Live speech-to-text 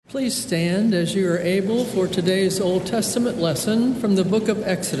Please stand as you are able for today's Old Testament lesson from the book of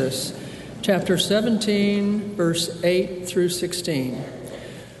Exodus, chapter 17, verse 8 through 16.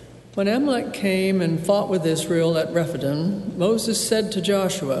 When Amalek came and fought with Israel at Rephidim, Moses said to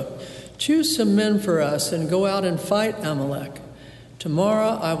Joshua, "Choose some men for us and go out and fight Amalek.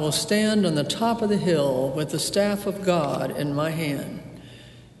 Tomorrow I will stand on the top of the hill with the staff of God in my hand."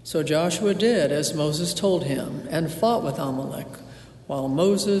 So Joshua did as Moses told him and fought with Amalek, while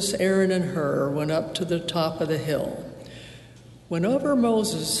Moses, Aaron, and Hur went up to the top of the hill. Whenever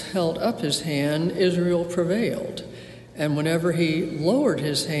Moses held up his hand, Israel prevailed, and whenever he lowered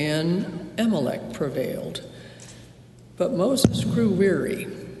his hand, Amalek prevailed. But Moses grew weary,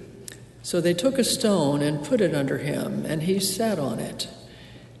 so they took a stone and put it under him, and he sat on it.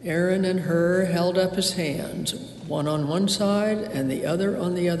 Aaron and Hur held up his hands, one on one side and the other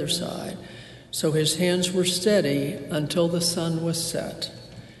on the other side, so his hands were steady until the sun was set.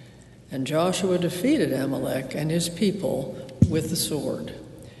 And Joshua defeated Amalek and his people with the sword.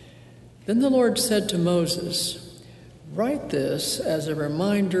 Then the Lord said to Moses, "Write this as a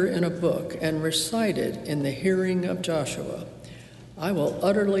reminder in a book and recite it in the hearing of Joshua. I will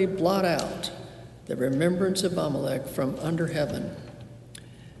utterly blot out the remembrance of Amalek from under heaven."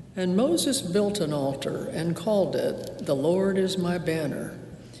 And Moses built an altar and called it, "The Lord is my banner."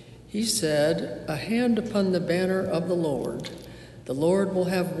 He said, "A hand upon the banner of the Lord. The Lord will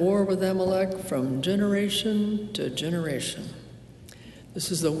have war with Amalek from generation to generation."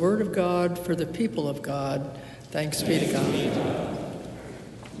 This is the word of God for the people of God. Thanks be to God.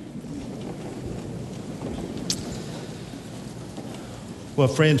 Well,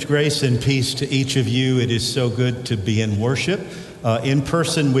 friends, grace and peace to each of you. It is so good to be in worship, in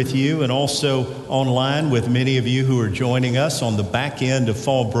person with you, and also online with many of you who are joining us on the back end of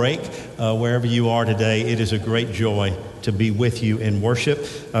fall break. Wherever you are today, it is a great joy to be with you in worship.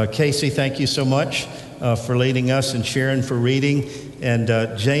 Casey, thank you so much for leading us, and Sharon for reading. And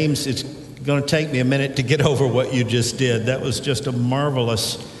James, it's going to take me a minute to get over what you just did. That was just a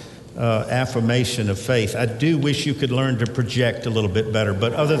marvelous affirmation of faith. I do wish you could learn to project a little bit better,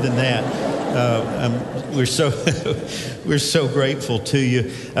 but other than that, we're so grateful to you.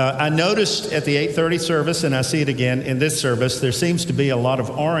 I noticed at the 8:30 service, and I see it again in this service, there seems to be a lot of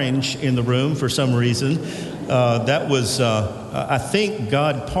orange in the room for some reason. That was, I think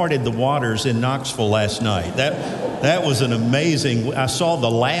God parted the waters in Knoxville last night. That was an amazing. I saw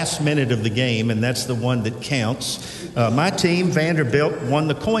the last minute of the game, and that's the one that counts. My team, Vanderbilt, won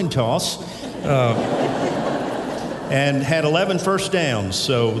the coin toss and had 11 first downs.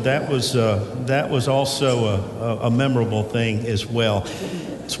 So that was also a memorable thing as well.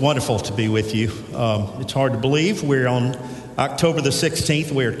 It's wonderful to be with you. It's hard to believe we're on October the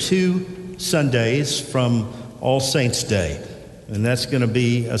 16th. We're 2 Sundays from All Saints Day, and that's going to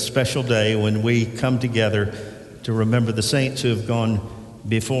be a special day when we come together to remember the saints who have gone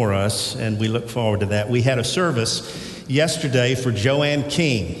before us, and we look forward to that. We had a service yesterday for Joanne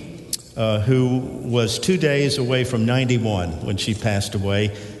King, who was 2 days away from 91 when she passed away.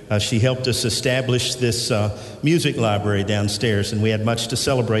 She helped us establish this music library downstairs, and we had much to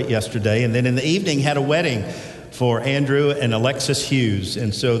celebrate yesterday. And then in the evening had a wedding for Andrew and Alexis Hughes,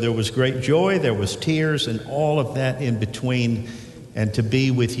 and so there was great joy, there was tears, and all of that in between. And to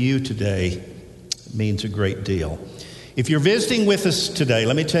be with you today means a great deal. If you're visiting with us today,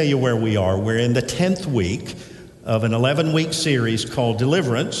 let me tell you where we are. We're in the 10th week of an 11-week series called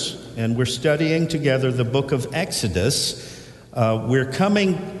Deliverance, and we're studying together the book of Exodus. We're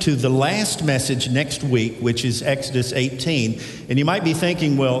coming to the last message next week, which is Exodus 18. And you might be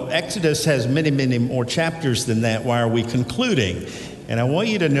thinking, well, Exodus has many, many more chapters than that. Why are we concluding? And I want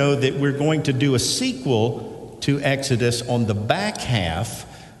you to know that we're going to do a sequel to Exodus on the back half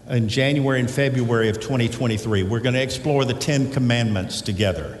in January and February of 2023. We're going to explore the 10 Commandments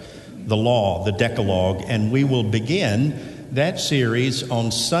together, the law, the Decalogue, and we will begin that series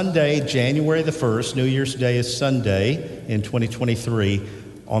on Sunday, January the 1st. New Year's Day is Sunday in 2023.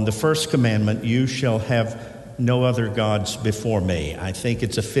 On the first commandment, "You shall have no other gods before me." I think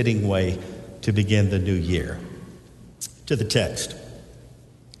it's a fitting way to begin the new year. To the text.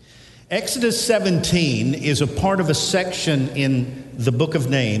 Exodus 17 is a part of a section in the book of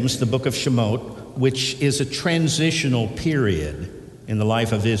Names, the book of Shemot, which is a transitional period in the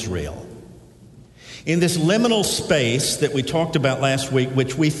life of Israel. In this liminal space that we talked about last week,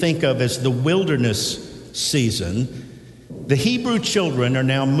 which we think of as the wilderness season, the Hebrew children are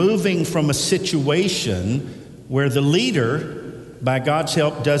now moving from a situation where the leader, by God's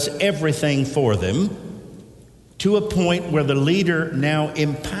help, does everything for them, to a point where the leader now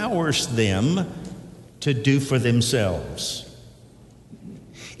empowers them to do for themselves.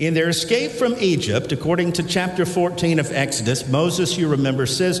 In their escape from Egypt, according to chapter 14 of Exodus, Moses, you remember,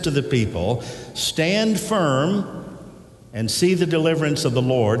 says to the people, "Stand firm and see the deliverance of the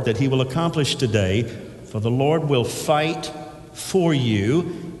Lord that he will accomplish today, for the Lord will fight for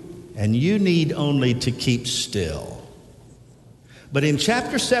you, and you need only to keep still." But in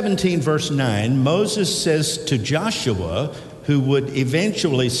chapter 17, verse 9, Moses says to Joshua, who would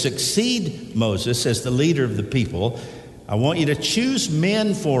eventually succeed Moses as the leader of the people, "I want you to choose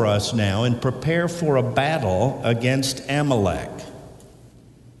men for us now and prepare for a battle against Amalek."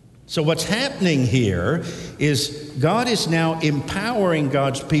 So what's happening here is God is now empowering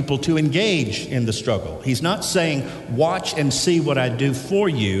God's people to engage in the struggle. He's not saying, "Watch and see what I do for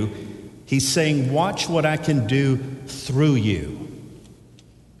you." He's saying, "Watch what I can do through you."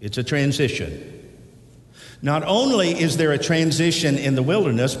 It's a transition. Not only is there a transition in the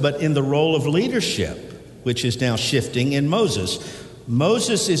wilderness, but in the role of leadership, which is now shifting in Moses.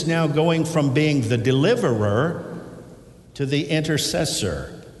 Moses is now going from being the deliverer to the intercessor.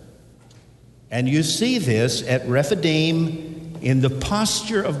 And you see this at Rephidim in the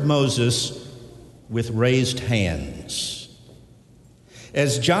posture of Moses with raised hands.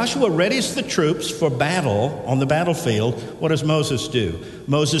 As Joshua readies the troops for battle on the battlefield, what does Moses do?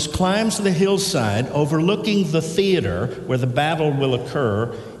 Moses climbs the hillside overlooking the theater where the battle will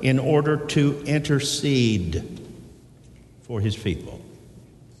occur in order to intercede for his people.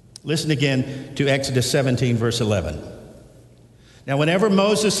 Listen again to Exodus 17, verse 11. Now, whenever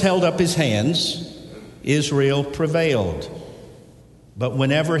Moses held up his hands, Israel prevailed. But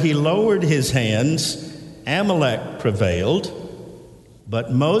whenever he lowered his hands, Amalek prevailed.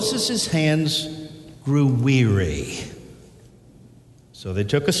 But Moses' hands grew weary. So they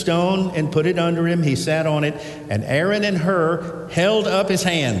took a stone and put it under him. He sat on it, and Aaron and Hur held up his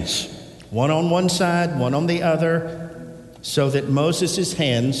hands, one on one side, one on the other, so that Moses'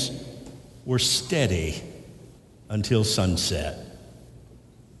 hands were steady until sunset.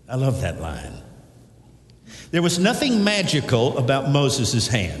 I love that line. There was nothing magical about Moses'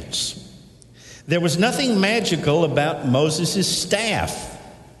 hands. There was nothing magical about Moses' staff.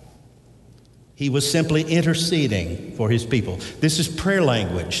 He was simply interceding for his people. This is prayer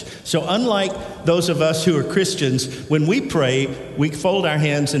language. So unlike those of us who are Christians, when we pray, we fold our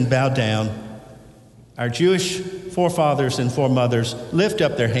hands and bow down. Our Jewish forefathers and foremothers lift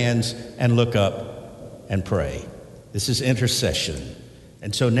up their hands and look up and pray. This is intercession.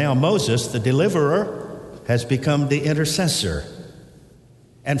 And so now Moses, the deliverer, has become the intercessor.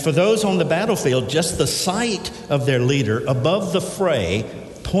 And for those on the battlefield, just the sight of their leader above the fray,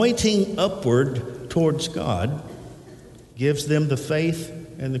 pointing upward towards God, gives them the faith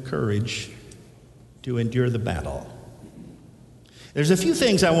and the courage to endure the battle. There's a few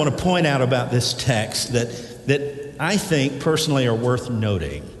things I want to point out about this text that I think personally are worth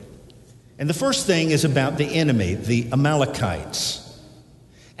noting. And the first thing is about the enemy, the Amalekites.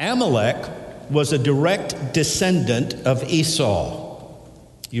 Amalek was a direct descendant of Esau.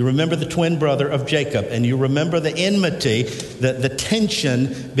 You remember the twin brother of Jacob, and you remember the enmity, the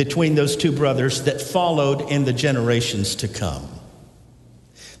tension between those two brothers that followed in the generations to come.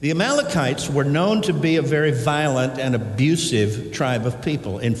 The Amalekites were known to be a very violent and abusive tribe of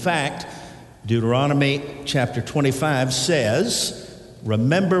people. In fact, Deuteronomy chapter 25 says,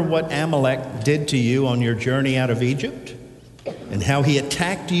 "Remember what Amalek did to you on your journey out of Egypt, and how he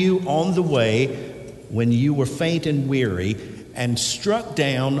attacked you on the way when you were faint and weary, and struck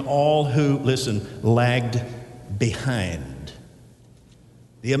down all who," listen, "lagged behind."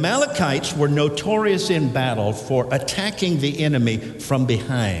 The Amalekites were notorious in battle for attacking the enemy from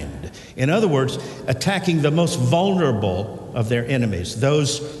behind. In other words, attacking the most vulnerable of their enemies,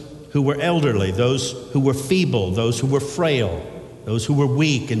 those who were elderly, those who were feeble, those who were frail, those who were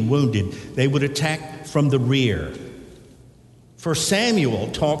weak and wounded. They would attack from the rear. 1 Samuel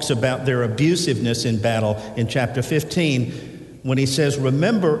talks about their abusiveness in battle in chapter 15 when he says,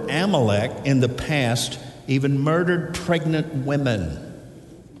 "Remember Amalek in the past even murdered pregnant women."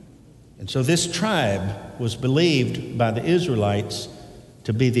 And so this tribe was believed by the Israelites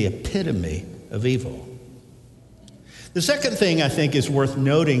to be the epitome of evil. The second thing I think is worth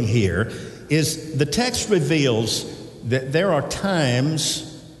noting here is the text reveals that there are times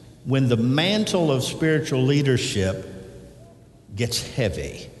when the mantle of spiritual leadership gets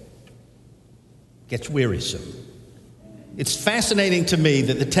heavy, gets wearisome. It's fascinating to me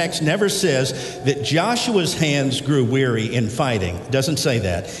that the text never says that Joshua's hands grew weary in fighting. It doesn't say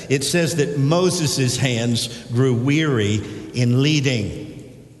that. It says that Moses' hands grew weary in leading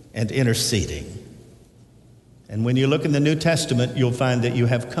and interceding. And when you look in the New Testament, you'll find that you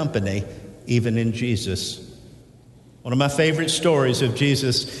have company even in Jesus. One of my favorite stories of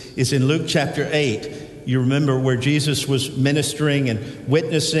Jesus is in Luke chapter 8. You remember where Jesus was ministering and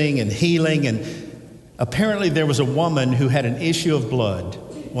witnessing and healing, and apparently there was a woman who had an issue of blood.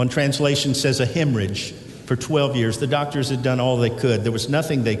 One translation says a hemorrhage for 12 years. The doctors had done all they could. There was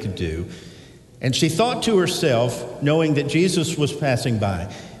nothing they could do. And she thought to herself, knowing that Jesus was passing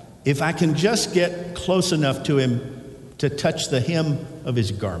by, if I can just get close enough to him to touch the hem of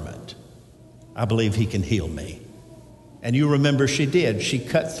his garment, I believe he can heal me. And you remember she did. She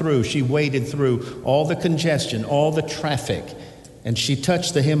cut through, she waded through all the congestion, all the traffic, and she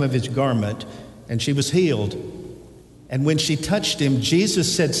touched the hem of his garment, and she was healed. And when she touched him,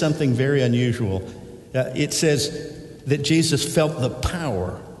 Jesus said something very unusual. It says that Jesus felt the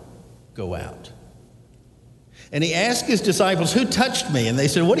power go out. And he asked his disciples, who touched me? And they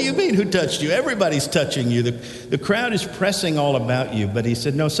said, what do you mean, who touched you? Everybody's touching you. The crowd is pressing all about you. But he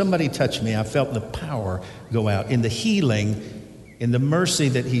said, no, somebody touched me. I felt the power go out. In the healing, in the mercy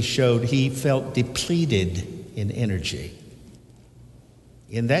that he showed, he felt depleted in energy.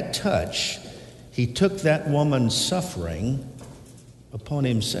 In that touch, he took that woman's suffering upon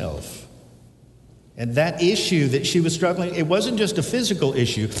himself. And that issue that she was struggling, it wasn't just a physical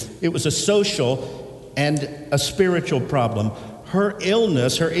issue. It was a social and a spiritual problem. Her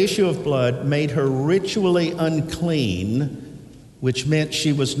illness, her issue of blood, made her ritually unclean, which meant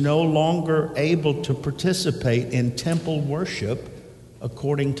she was no longer able to participate in temple worship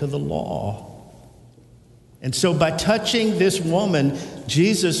according to the law. And so by touching this woman,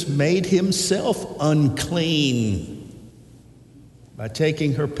 Jesus made himself unclean by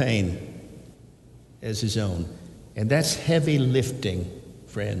taking her pain as his own. And that's heavy lifting,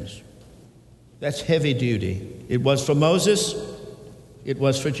 friends. That's heavy duty. It was for Moses. It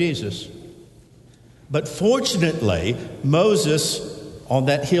was for Jesus. But fortunately, Moses on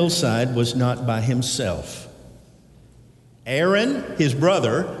that hillside was not by himself. Aaron, his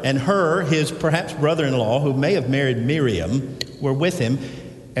brother, and Hur, his perhaps brother-in-law, who may have married Miriam, were with him.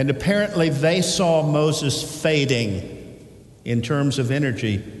 And apparently they saw Moses fading in terms of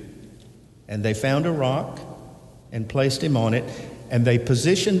energy. And they found a rock and placed him on it. And they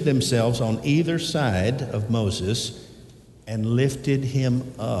positioned themselves on either side of Moses and lifted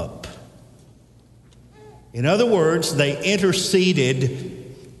him up. In other words, they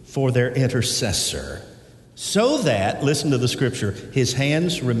interceded for their intercessor so that, listen to the scripture, his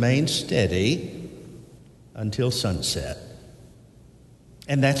hands remained steady until sunset.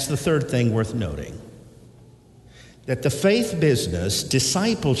 And that's the third thing worth noting. That the faith business,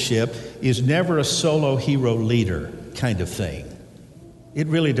 discipleship, is never a solo hero leader kind of thing. It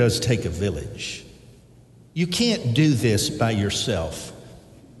really does take a village. You can't do this by yourself.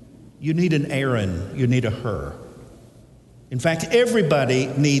 You need an Aaron, you need a Hur. In fact, everybody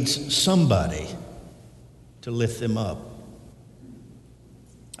needs somebody to lift them up.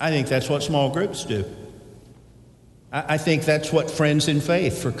 I think that's what small groups do. I think that's what Friends in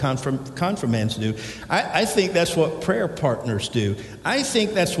Faith for confirmands do. I think that's what prayer partners do. I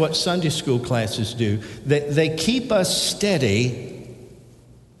think that's what Sunday school classes do. They keep us steady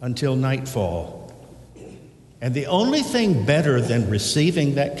until nightfall. And the only thing better than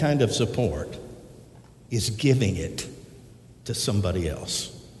receiving that kind of support is giving it to somebody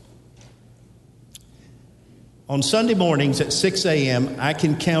else. On Sunday mornings at 6 a.m., I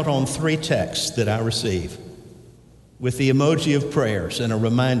can count on 3 texts that I receive with the emoji of prayers and a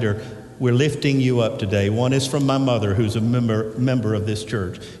reminder, we're lifting you up today. One is from my mother, who's a member of this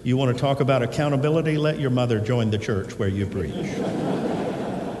church. You want to talk about accountability? Let your mother join the church where you preach.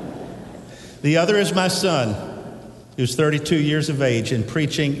 The other is my son, who's 32 years of age and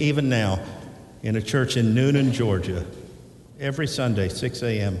preaching even now in a church in Noonan, Georgia, every Sunday, 6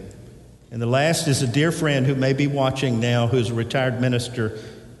 a.m. And the last is a dear friend who may be watching now, who's a retired minister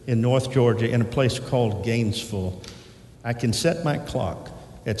in North Georgia in a place called Gainesville. I can set my clock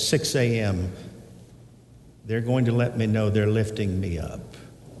at 6 a.m. They're going to let me know they're lifting me up.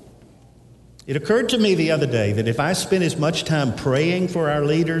 It occurred to me the other day that if I spent as much time praying for our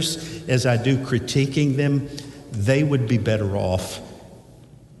leaders as I do critiquing them, they would be better off,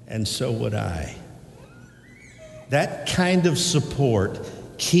 and so would I. That kind of support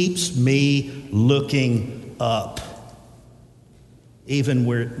keeps me looking up, even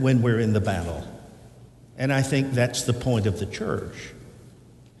when we're in the battle. And I think that's the point of the church.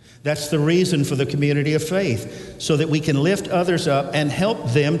 That's the reason for the community of faith, so that we can lift others up and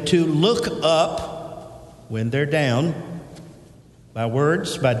help them to look up when they're down, by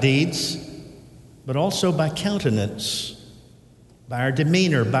words, by deeds, but also by countenance, by our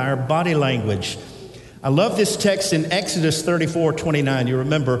demeanor, by our body language. I love this text in Exodus 34:29. You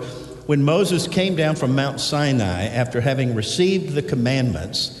remember when Moses came down from Mount Sinai after having received the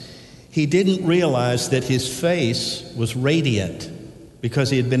commandments, he didn't realize that his face was radiant because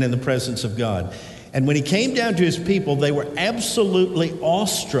he had been in the presence of God. And when he came down to his people, they were absolutely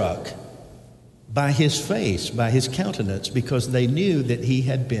awestruck by his face, by his countenance, because they knew that he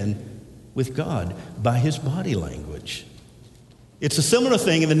had been with God, by his body language. It's a similar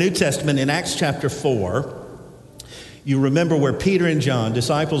thing in the New Testament in Acts chapter 4. You remember where Peter and John,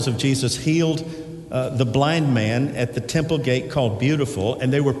 disciples of Jesus, healed the blind man at the temple gate called Beautiful,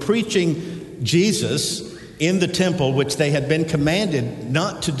 and they were preaching Jesus in the temple, which they had been commanded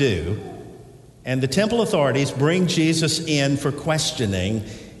not to do. And the temple authorities bring Jesus in for questioning.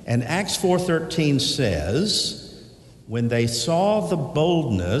 And Acts 4:13 says, when they saw the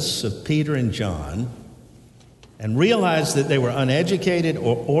boldness of Peter and John and realized that they were uneducated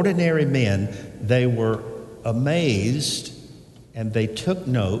or ordinary men, they were amazed, and they took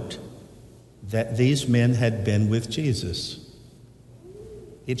note that these men had been with Jesus.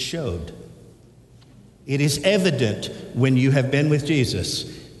 It showed. It is evident when you have been with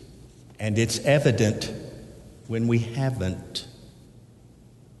Jesus, and it's evident when we haven't.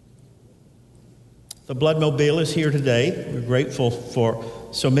 The Bloodmobile is here today. We're grateful for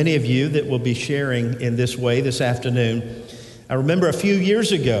so many of you that will be sharing in this way this afternoon. I remember a few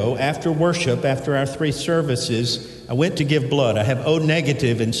years ago, after worship, after our 3 services, I went to give blood. I have O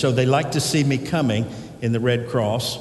negative, and so they like to see me coming in the Red Cross.